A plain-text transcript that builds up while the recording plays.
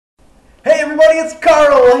everybody, it's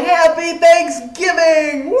Karl. Happy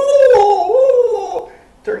Thanksgiving! Woo!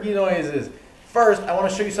 Turkey noises. First, I want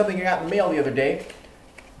to show you something I got in the mail the other day.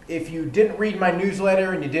 If you didn't read my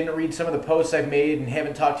newsletter and you didn't read some of the posts I've made and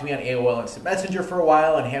haven't talked to me on AOL Instant Messenger for a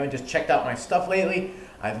while and haven't just checked out my stuff lately,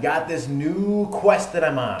 I've got this new quest that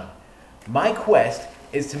I'm on. My quest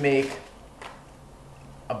is to make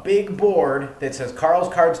a big board that says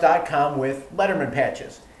KarlsKards.com with letterman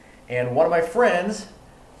patches. And one of my friends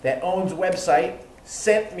that owns a website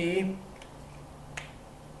sent me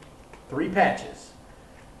 3 patches.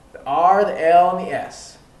 The R, the L, and the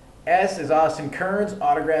S. S is Austin Kearns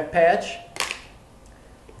autograph patch.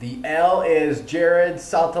 The L is Jared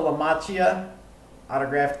Saltalamacchia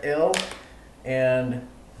autographed L. And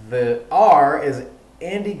the R is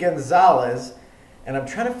Andy Gonzalez. And I'm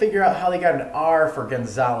trying to figure out how they got an R for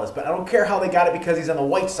Gonzalez, but I don't care how they got it because he's on the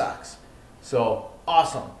White Sox. So,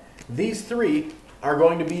 awesome. These 3 are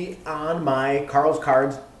going to be on my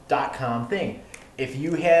KarlsKards.com thing. If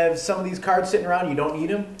you have some of these cards sitting around, you don't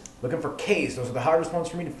need them, looking for Ks. Those are the hardest ones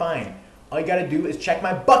for me to find. All you got to do is check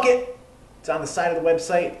my bucket. It's on the side of the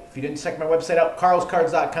website. If you didn't check my website out,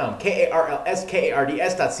 KarlsKards.com,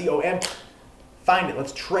 KarlsKards.com. Find it.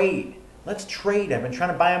 Let's trade. Let's trade. I've been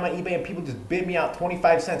trying to buy on my eBay and people just bid me out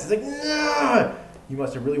 25 cents. It's like, nah! You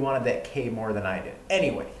must have really wanted that K more than I did.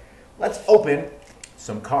 Anyway, let's open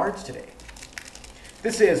some cards today.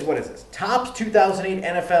 This is, what is this? Topps 2008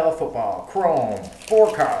 NFL Football Chrome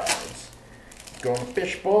 4 cards. Going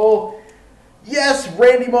fishbowl. Yes,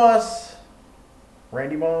 Randy Moss.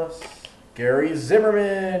 Randy Moss. Gary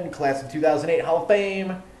Zimmerman, class of 2008 Hall of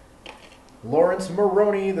Fame. Lawrence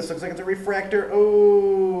Maroney. This looks like it's a refractor.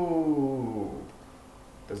 Oh,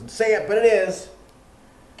 doesn't say it, but it is.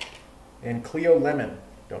 And Cleo Lemon.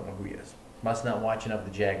 Don't know who he is. Must not watch enough of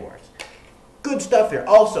the Jaguars. Good stuff there.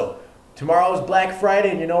 Also, tomorrow is Black Friday,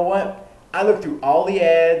 and you know what? I looked through all the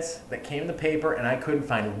ads that came in the paper, and I couldn't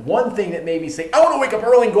find one thing that made me say, I want to wake up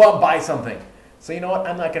early and go out and buy something. So you know what?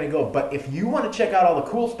 I'm not going to go. But if you want to check out all the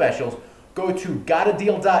cool specials, go to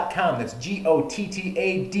gottadeal.com. That's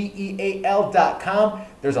GOTTADEAL.com.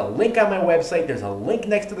 There's a link on my website. There's a link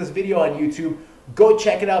next to this video on YouTube. Go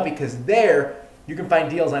check it out because there you can find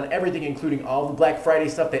deals on everything, including all the Black Friday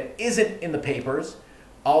stuff that isn't in the papers,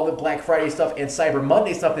 all the Black Friday stuff and Cyber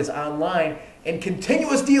Monday stuff that's online, and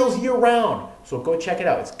continuous deals year-round. So go check it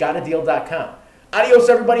out. It's gottadeal.com. Adios,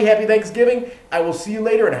 everybody. Happy Thanksgiving. I will see you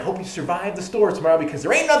later, and I hope you survive the store tomorrow because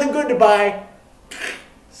there ain't nothing good to buy.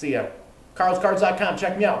 See ya. KarlsKards.com.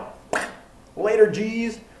 Check me out. Later,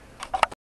 G's.